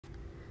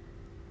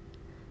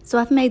So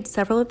I've made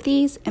several of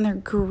these and they're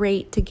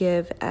great to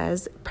give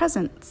as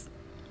presents.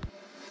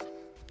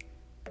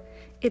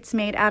 It's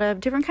made out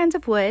of different kinds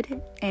of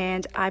wood,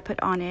 and I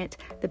put on it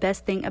the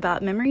best thing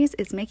about memories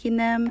is making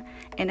them,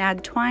 and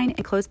add twine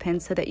and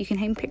clothespins so that you can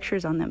hang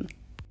pictures on them.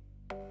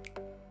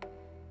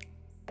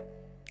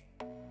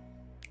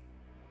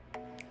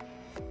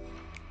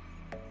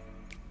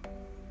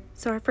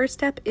 So our first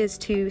step is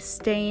to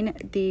stain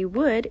the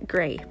wood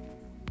gray.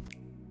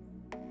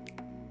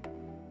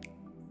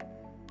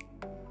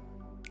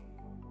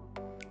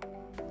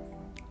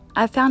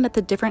 I've found that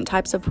the different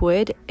types of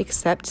wood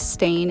accept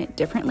stain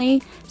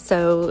differently.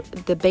 So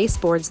the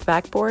baseboards, the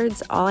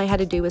backboards, all I had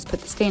to do was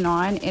put the stain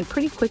on and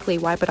pretty quickly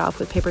wipe it off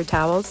with paper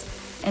towels.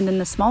 And then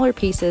the smaller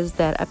pieces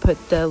that I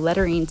put the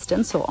lettering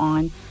stencil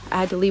on, I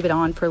had to leave it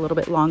on for a little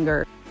bit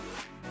longer.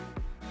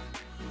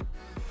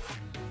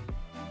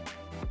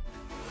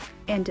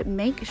 And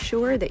make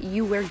sure that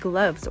you wear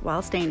gloves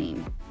while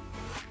staining.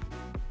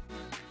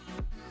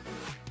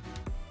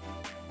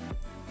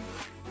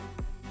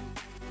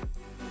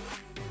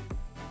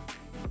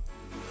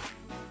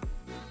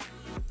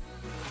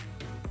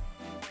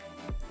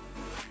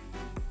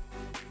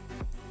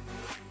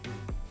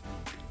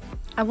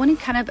 I wanted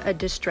kind of a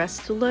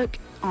distressed look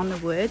on the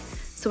wood,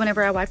 so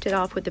whenever I wiped it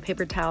off with the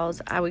paper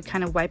towels, I would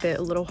kind of wipe it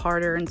a little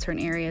harder in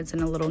certain areas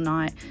and a little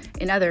not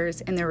in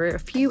others, and there were a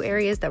few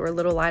areas that were a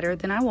little lighter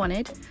than I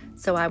wanted,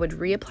 so I would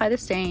reapply the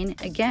stain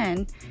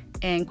again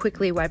and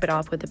quickly wipe it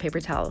off with the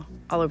paper towel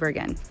all over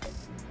again.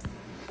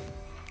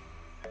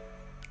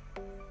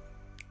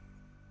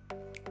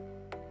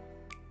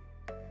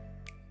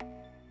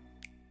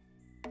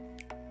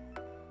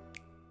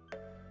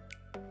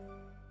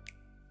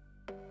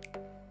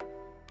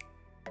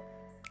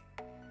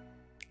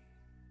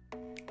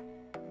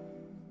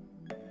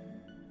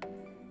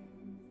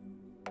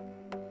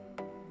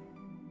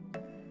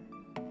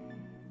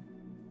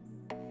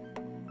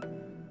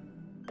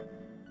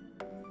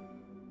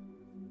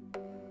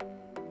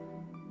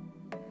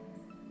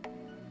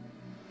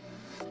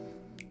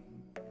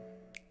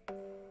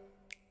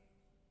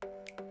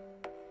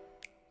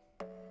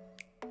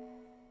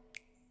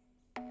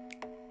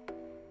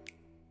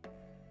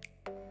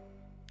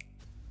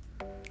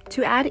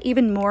 To add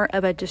even more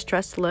of a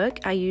distressed look,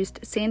 I used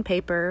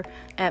sandpaper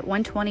at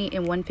 120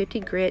 and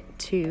 150 grit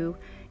to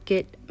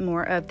get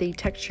more of the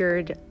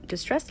textured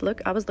distressed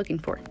look I was looking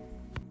for.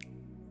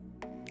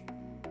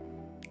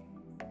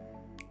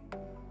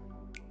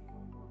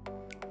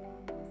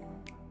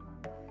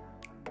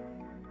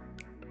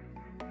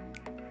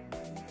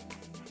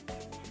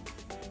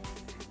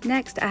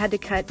 Next, I had to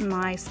cut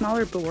my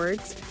smaller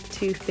boards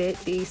to fit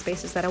the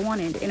spaces that I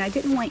wanted, and I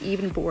didn't want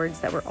even boards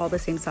that were all the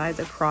same size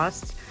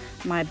across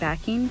my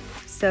backing,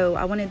 so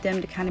I wanted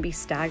them to kind of be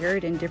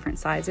staggered in different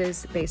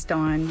sizes based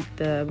on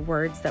the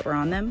words that were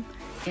on them,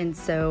 and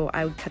so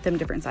I would cut them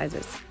different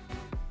sizes.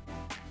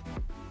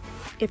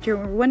 If you're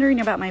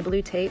wondering about my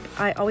blue tape,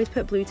 I always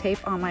put blue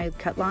tape on my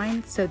cut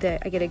line so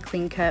that I get a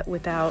clean cut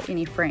without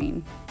any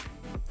fraying.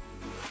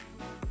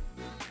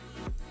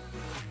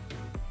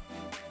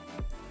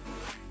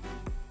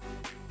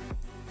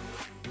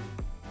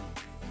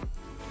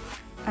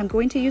 I'm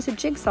going to use a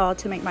jigsaw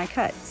to make my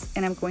cuts,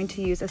 and I'm going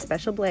to use a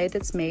special blade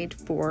that's made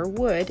for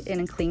wood in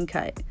a clean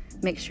cut.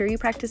 Make sure you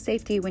practice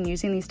safety when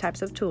using these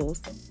types of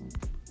tools.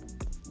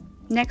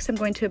 Next, I'm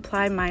going to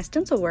apply my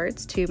stencil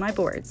words to my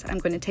boards. I'm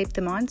going to tape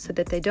them on so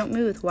that they don't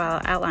move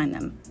while I outline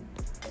them.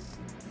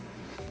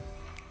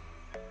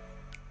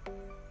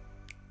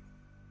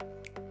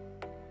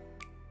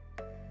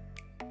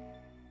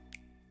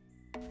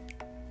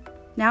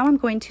 Now I'm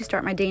going to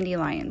start my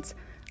dandelions.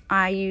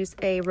 I use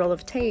a roll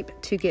of tape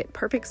to get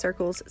perfect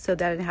circles so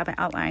that I have an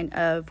outline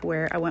of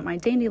where I want my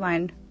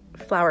dandelion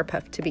flower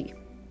puff to be.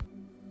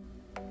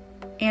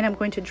 And I'm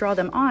going to draw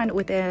them on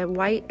with a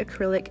white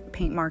acrylic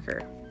paint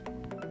marker.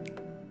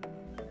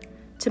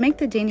 To make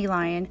the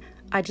dandelion,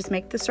 I just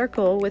make the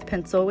circle with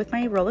pencil with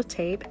my roll of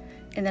tape,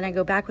 and then I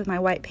go back with my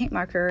white paint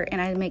marker and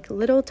I make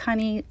little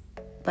tiny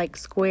like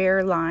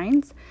square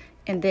lines,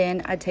 and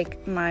then I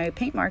take my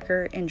paint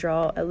marker and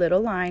draw a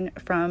little line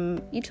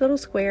from each little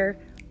square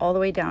all the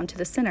way down to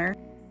the center.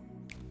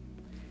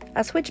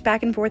 I switched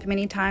back and forth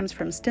many times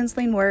from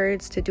stenciling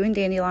words to doing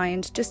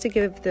dandelions just to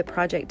give the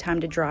project time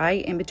to dry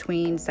in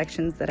between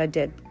sections that I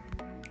did.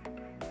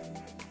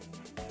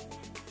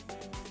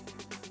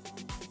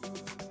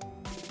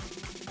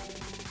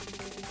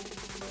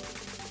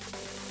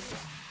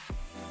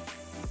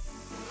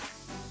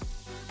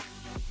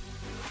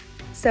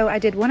 So I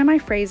did one of my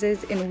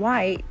phrases in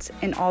white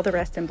and all the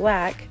rest in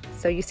black.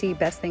 So you see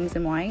best things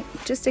in white,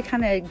 just to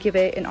kind of give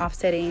it an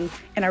offsetting,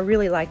 and I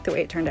really liked the way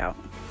it turned out.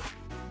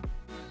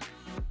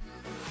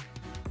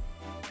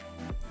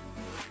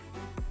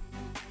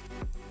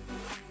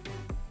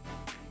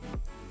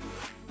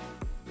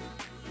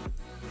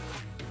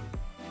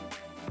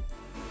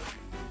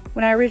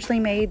 When I originally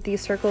made the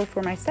circle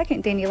for my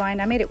second dandelion,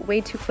 I made it way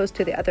too close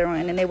to the other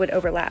one and they would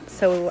overlap.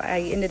 So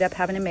I ended up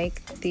having to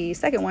make the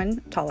second one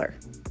taller.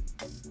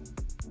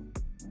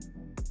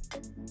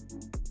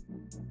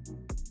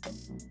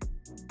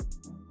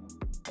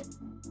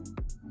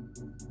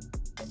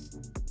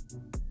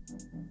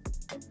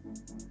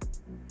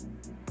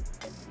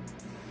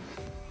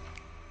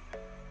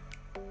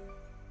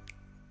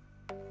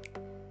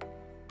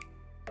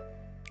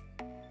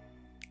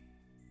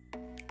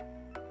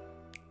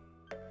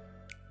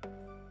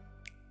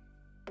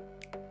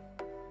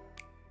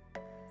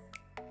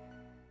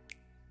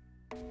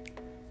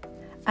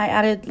 I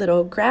added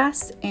little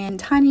grass and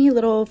tiny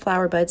little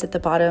flower buds at the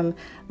bottom,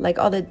 like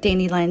all the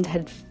dandelions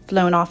had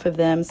flown off of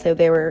them, so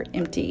they were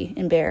empty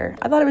and bare.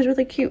 I thought it was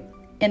really cute.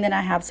 And then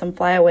I have some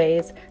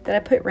flyaways that I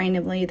put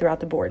randomly throughout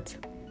the boards.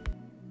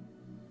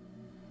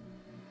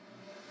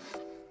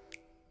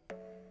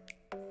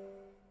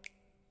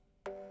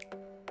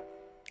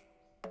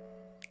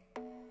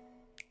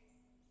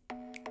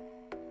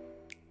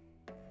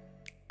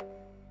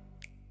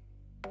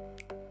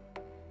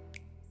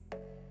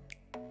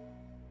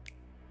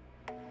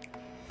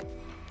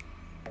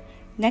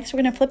 Next,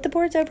 we're going to flip the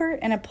boards over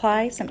and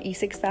apply some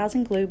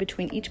E6000 glue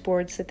between each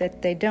board so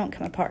that they don't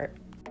come apart.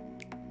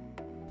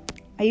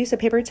 I used a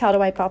paper towel to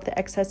wipe off the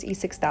excess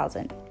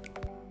E6000.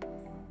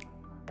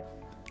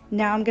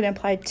 Now I'm going to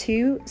apply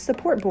 2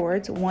 support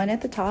boards, one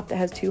at the top that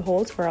has 2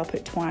 holes where I'll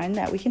put twine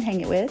that we can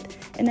hang it with,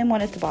 and then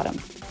one at the bottom.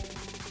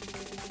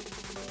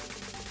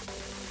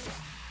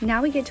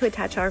 Now we get to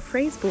attach our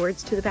phrase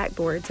boards to the back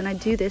boards, and I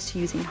do this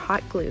using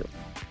hot glue.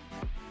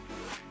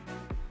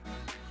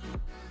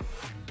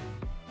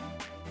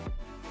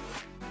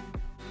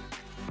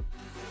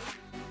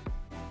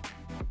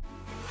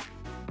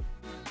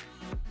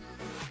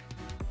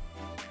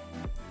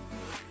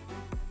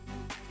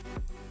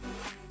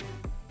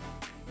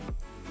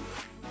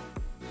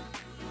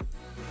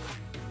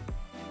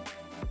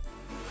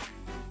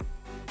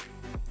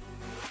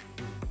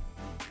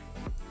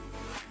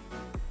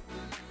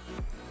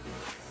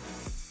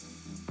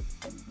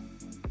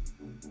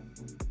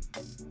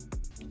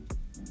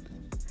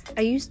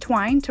 I use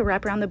twine to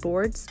wrap around the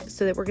boards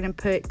so that we're going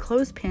to put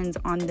clothespins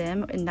on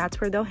them, and that's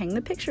where they'll hang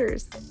the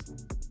pictures.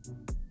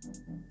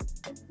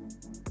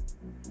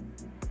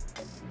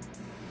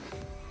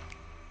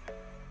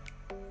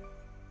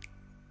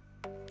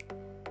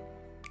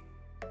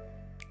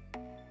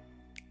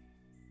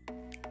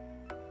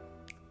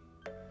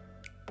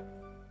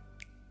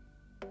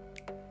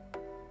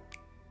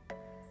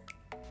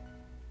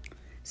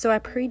 So I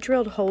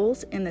pre-drilled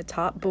holes in the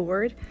top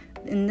board,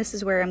 and this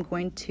is where I'm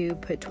going to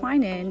put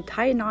twine in,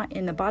 tie a knot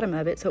in the bottom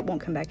of it so it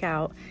won't come back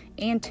out,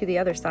 and to the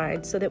other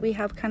side so that we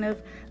have kind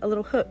of a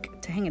little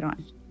hook to hang it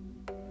on.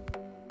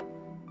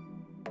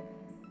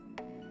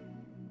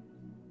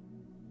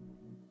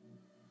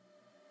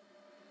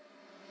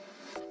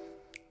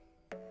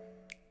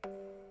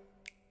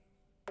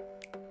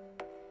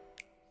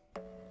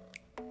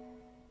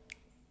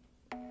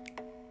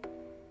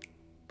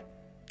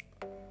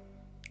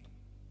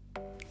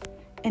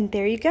 And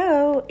there you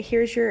go.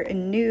 Here's your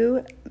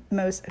new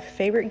most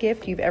favorite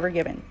gift you've ever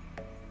given.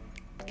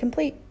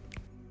 Complete.